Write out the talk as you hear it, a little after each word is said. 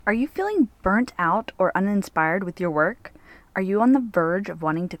Are you feeling burnt out or uninspired with your work? Are you on the verge of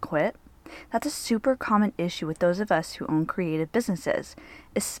wanting to quit? That's a super common issue with those of us who own creative businesses,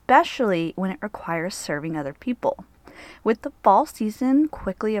 especially when it requires serving other people. With the fall season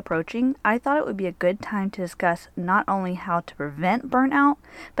quickly approaching, I thought it would be a good time to discuss not only how to prevent burnout,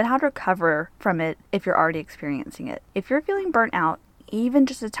 but how to recover from it if you're already experiencing it. If you're feeling burnt out, even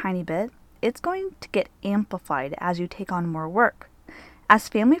just a tiny bit, it's going to get amplified as you take on more work. As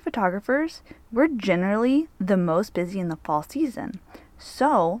family photographers, we're generally the most busy in the fall season.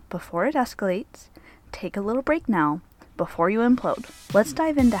 So, before it escalates, take a little break now before you implode. Let's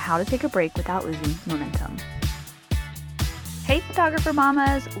dive into how to take a break without losing momentum. Hey photographer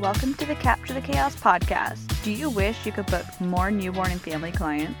mamas, welcome to the Capture the Chaos podcast. Do you wish you could book more newborn and family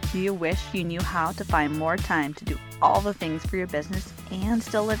clients? Do you wish you knew how to find more time to do all the things for your business and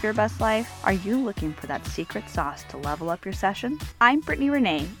still live your best life? Are you looking for that secret sauce to level up your session? I'm Brittany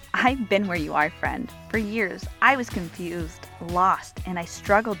Renee. I've been where you are, friend. For years, I was confused, lost, and I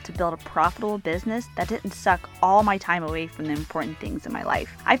struggled to build a profitable business that didn't suck all my time away from the important things in my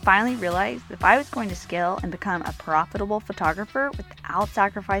life. I finally realized if I was going to scale and become a profitable photographer without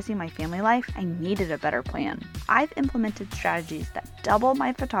sacrificing my family life, I needed a better plan. I've implemented strategies that doubled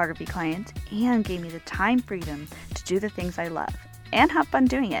my photography clients and gave me the time freedom to do the things I love and have fun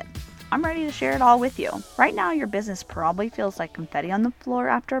doing it. I'm ready to share it all with you. Right now, your business probably feels like confetti on the floor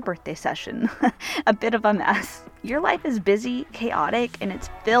after a birthday session. A bit of a mess. Your life is busy, chaotic, and it's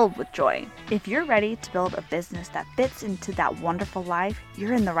filled with joy. If you're ready to build a business that fits into that wonderful life,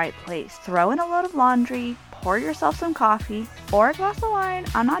 you're in the right place. Throw in a load of laundry, pour yourself some coffee, or a glass of wine,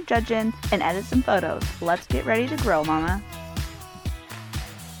 I'm not judging, and edit some photos. Let's get ready to grow, mama.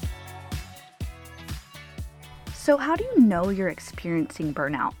 So how do you know you're experiencing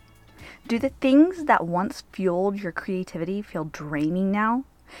burnout? Do the things that once fueled your creativity feel draining now?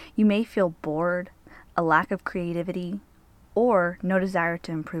 You may feel bored, a lack of creativity, or no desire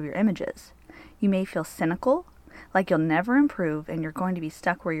to improve your images. You may feel cynical, like you'll never improve and you're going to be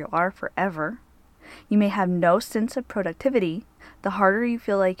stuck where you are forever. You may have no sense of productivity. The harder you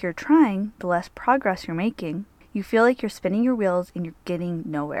feel like you're trying, the less progress you're making. You feel like you're spinning your wheels and you're getting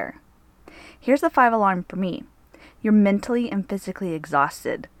nowhere. Here's the 5 alarm for me. You're mentally and physically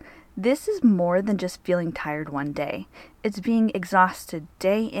exhausted. This is more than just feeling tired one day. It's being exhausted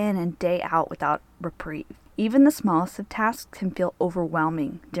day in and day out without reprieve. Even the smallest of tasks can feel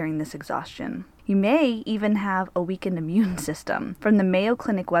overwhelming during this exhaustion. You may even have a weakened immune system. From the Mayo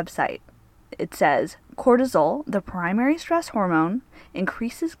Clinic website, it says, cortisol, the primary stress hormone,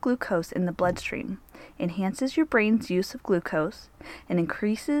 increases glucose in the bloodstream, enhances your brain's use of glucose, and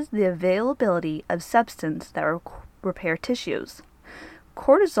increases the availability of substance that repair tissues.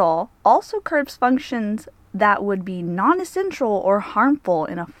 Cortisol also curbs functions that would be non-essential or harmful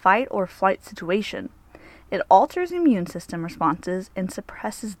in a fight or flight situation. It alters immune system responses and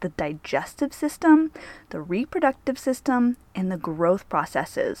suppresses the digestive system, the reproductive system, and the growth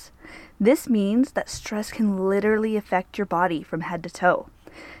processes. This means that stress can literally affect your body from head to toe.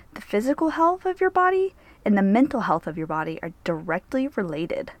 The physical health of your body and the mental health of your body are directly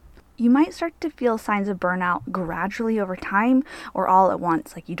related. You might start to feel signs of burnout gradually over time or all at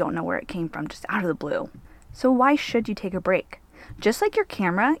once, like you don't know where it came from, just out of the blue. So why should you take a break? Just like your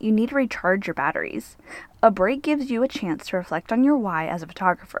camera, you need to recharge your batteries. A break gives you a chance to reflect on your why as a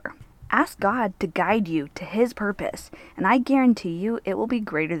photographer. Ask God to guide you to His purpose, and I guarantee you it will be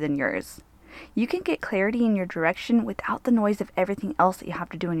greater than yours. You can get clarity in your direction without the noise of everything else that you have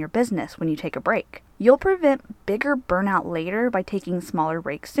to do in your business when you take a break. You'll prevent bigger burnout later by taking smaller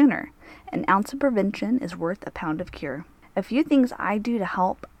breaks sooner. An ounce of prevention is worth a pound of cure. A few things I do to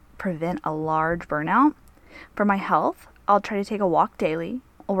help prevent a large burnout. For my health, I'll try to take a walk daily.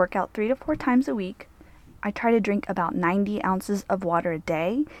 I'll work out 3 to 4 times a week. I try to drink about 90 ounces of water a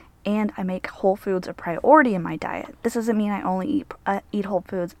day, and I make whole foods a priority in my diet. This doesn't mean I only eat whole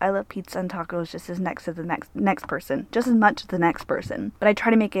foods. I love pizza and tacos just as much as the next person. But I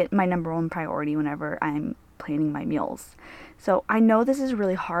try to make it my number one priority whenever I'm planning my meals. So I know this is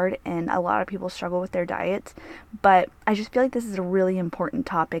really hard and a lot of people struggle with their diets, but I just feel like this is a really important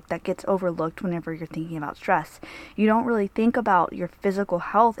topic that gets overlooked whenever you're thinking about stress. You don't really think about your physical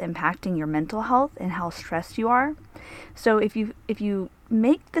health impacting your mental health and how stressed you are. So if you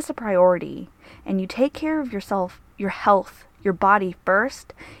make this a priority and you take care of yourself, your health, your body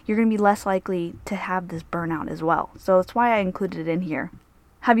first, you're going to be less likely to have this burnout as well. So that's why I included it in here.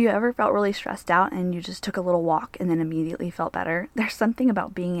 Have you ever felt really stressed out and you just took a little walk and then immediately felt better? There's something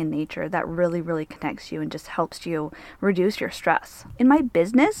about being in nature that really, really connects you and just helps you reduce your stress. In my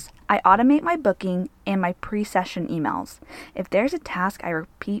business, I automate my booking and my pre-session emails. If there's a task I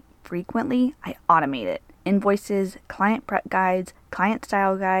repeat frequently, I automate it. Invoices, client prep guides, client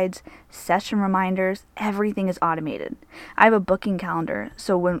style guides, session reminders, everything is automated. I have a booking calendar,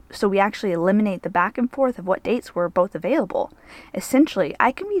 so we actually eliminate the back and forth of what dates were both available. Essentially,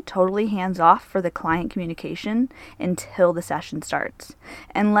 I can be totally hands-off for the client communication until the session starts,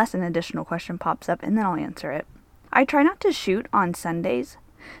 unless an additional question pops up and then I'll answer it. I try not to shoot on Sundays,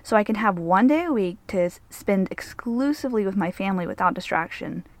 so I can have one day a week to spend exclusively with my family without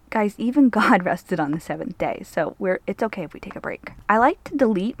distraction. Guys, even God rested on the 7th day, so it's okay if we take a break. I like to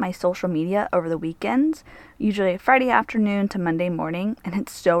delete my social media over the weekends, usually Friday afternoon to Monday morning, and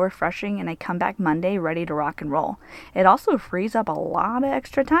it's so refreshing, and I come back Monday ready to rock and roll. It also frees up a lot of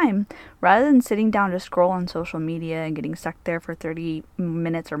extra time. Rather than sitting down to scroll on social media and getting stuck there for 30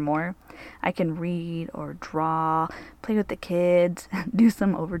 minutes or more, I can read or draw, play with the kids, do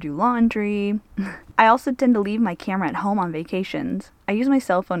some overdue laundry. I also tend to leave my camera at home on vacations. I use my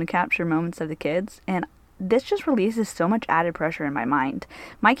cell phone to capture moments of the kids, and this just releases so much added pressure in my mind.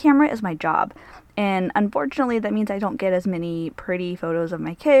 My camera is my job, and unfortunately that means I don't get as many pretty photos of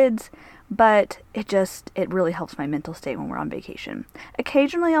my kids, but it really helps my mental state when we're on vacation.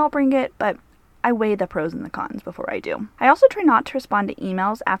 Occasionally I'll bring it, but I weigh the pros and the cons before I do. I also try not to respond to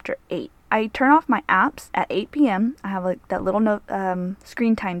emails after 8. I turn off my apps at 8 p.m. I have that little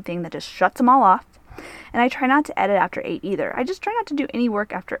screen time thing that just shuts them all off. And I try not to edit after 8 either. I just try not to do any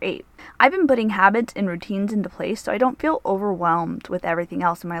work after 8. I've been putting habits and routines into place so I don't feel overwhelmed with everything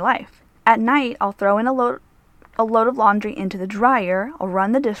else in my life. At night, I'll throw in a load of laundry into the dryer, I'll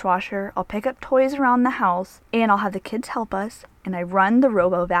run the dishwasher, I'll pick up toys around the house, and I'll have the kids help us, and I run the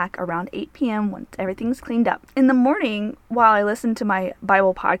RoboVac around 8 p.m. once everything's cleaned up. In the morning, while I listen to my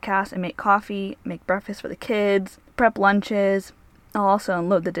Bible podcast and make coffee, make breakfast for the kids, prep lunches, I'll also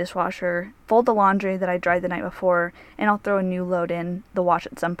unload the dishwasher, fold the laundry that I dried the night before, and I'll throw a new load in the wash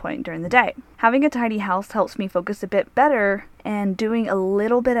at some point during the day. Having a tidy house helps me focus a bit better, and doing a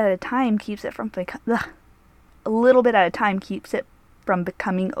little bit at a time keeps it from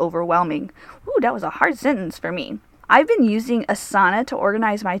becoming overwhelming. Ooh, that was a hard sentence for me. I've been using Asana to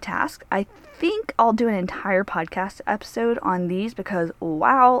organize my tasks. I think I'll do an entire podcast episode on these because,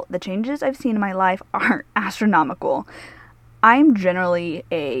 wow, the changes I've seen in my life are astronomical. I'm generally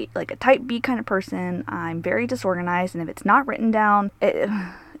a type B kind of person. I'm very disorganized, and if it's not written down,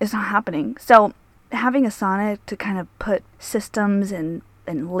 it's not happening. So having Asana to kind of put systems and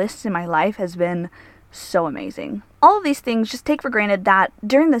lists in my life has been so amazing. All of these things just take for granted that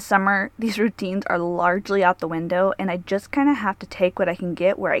during the summer, these routines are largely out the window, and I just kind of have to take what I can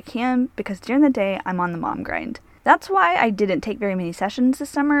get where I can, because during the day, I'm on the mom grind. That's why I didn't take very many sessions this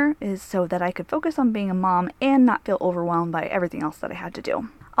summer, is so that I could focus on being a mom and not feel overwhelmed by everything else that I had to do.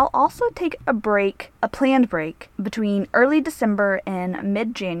 I'll also take a planned break, between early December and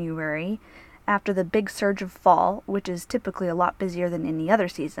mid-January after the big surge of fall, which is typically a lot busier than any other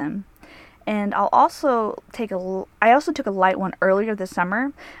season. And I also took a light one earlier this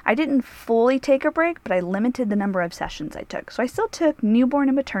summer. I didn't fully take a break, but I limited the number of sessions I took. So I still took newborn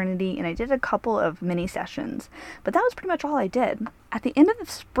and maternity, and I did a couple of mini sessions. But that was pretty much all I did. At the end of the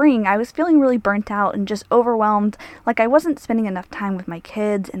spring, I was feeling really burnt out and just overwhelmed. Like I wasn't spending enough time with my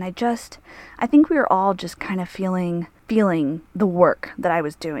kids, and I think we were all just kind of feeling the work that I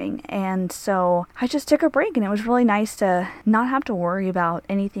was doing. And so I just took a break, and it was really nice to not have to worry about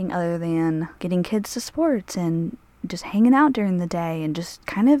anything other than getting kids to sports and just hanging out during the day and just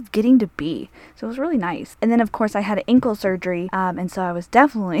kind of getting to be. So it was really nice. And then of course I had an ankle surgery, and so I was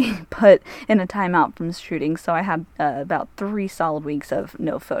definitely put in a timeout from shooting. So I had about 3 solid weeks of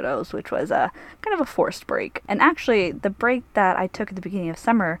no photos, which was kind of a forced break. And actually the break that I took at the beginning of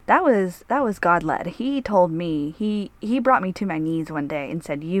summer, that was God led. He told me, he brought me to my knees one day and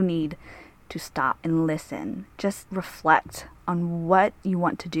said, you need to stop and listen. Just reflect on what you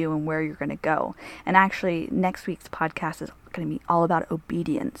want to do and where you're going to go. And actually, next week's podcast is going to be all about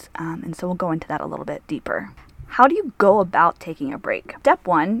obedience. And so we'll go into that a little bit deeper. How do you go about taking a break? Step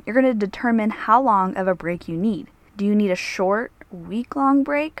 1, you're going to determine how long of a break you need. Do you need a short, week-long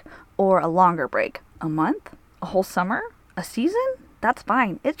break or a longer break? A month? A whole summer? A season? That's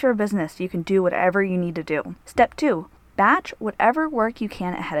fine. It's your business. You can do whatever you need to do. Step 2, batch whatever work you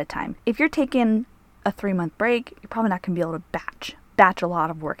can ahead of time. If you're taking a 3-month break, you're probably not going to be able to batch a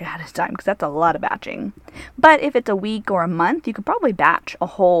lot of work ahead of time, because that's a lot of batching. But if it's a week or a month, you could probably batch a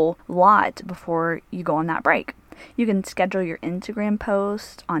whole lot before you go on that break. You can schedule your Instagram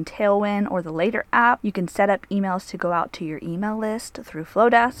posts on Tailwind or the Later app. You can set up emails to go out to your email list through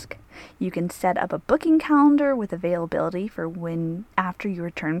Flowdesk. You can set up a booking calendar with availability for when after you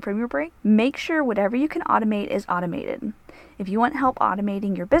return from your break. Make sure whatever you can automate is automated. If you want help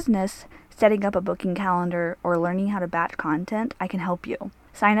automating your business, setting up a booking calendar, or learning how to batch content, I can help you.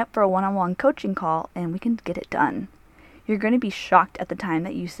 Sign up for a one-on-one coaching call and we can get it done. You're going to be shocked at the time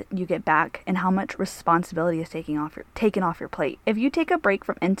that you get back and how much responsibility is taken off your plate. If you take a break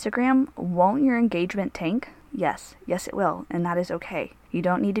from Instagram, won't your engagement tank? Yes, it will, and that is okay. You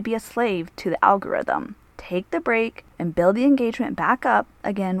don't need to be a slave to the algorithm. Take the break and build the engagement back up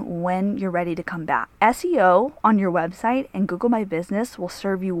again when you're ready to come back. SEO on your website and Google My Business will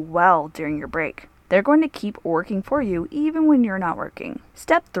serve you well during your break. They're going to keep working for you even when you're not working.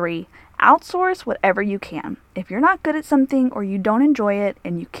 Step 3, outsource whatever you can. If you're not good at something or you don't enjoy it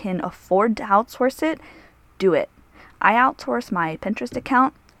and you can afford to outsource it, do it. I outsource my Pinterest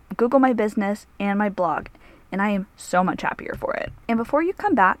account, Google My Business, and my blog, and I am so much happier for it. And before you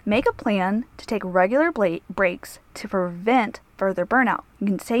come back, make a plan to take regular breaks to prevent further burnout. You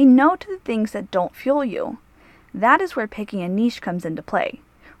can say no to the things that don't fuel you. That is where picking a niche comes into play.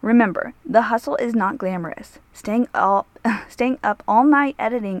 Remember, the hustle is not glamorous. Staying up all night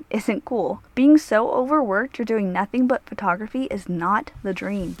editing isn't cool. Being so overworked you're doing nothing but photography is not the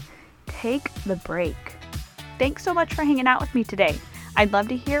dream. Take the break. Thanks so much for hanging out with me today. I'd love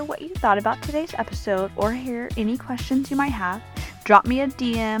to hear what you thought about today's episode or hear any questions you might have. Drop me a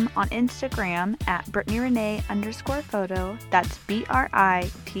DM on Instagram at BrittanyRenee_photo. That's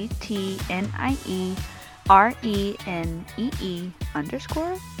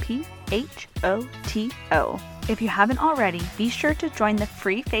BrittanyRenee_PHOTO. If you haven't already, be sure to join the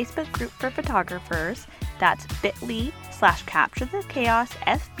free Facebook group for photographers. That's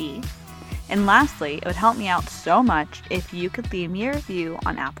bit.ly/CaptureTheChaosFB. And lastly, it would help me out so much if you could leave me a review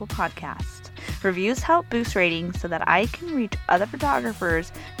on Apple Podcasts. Reviews help boost ratings so that I can reach other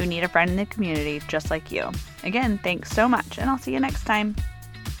photographers who need a friend in the community just like you. Again, thanks so much, and I'll see you next time.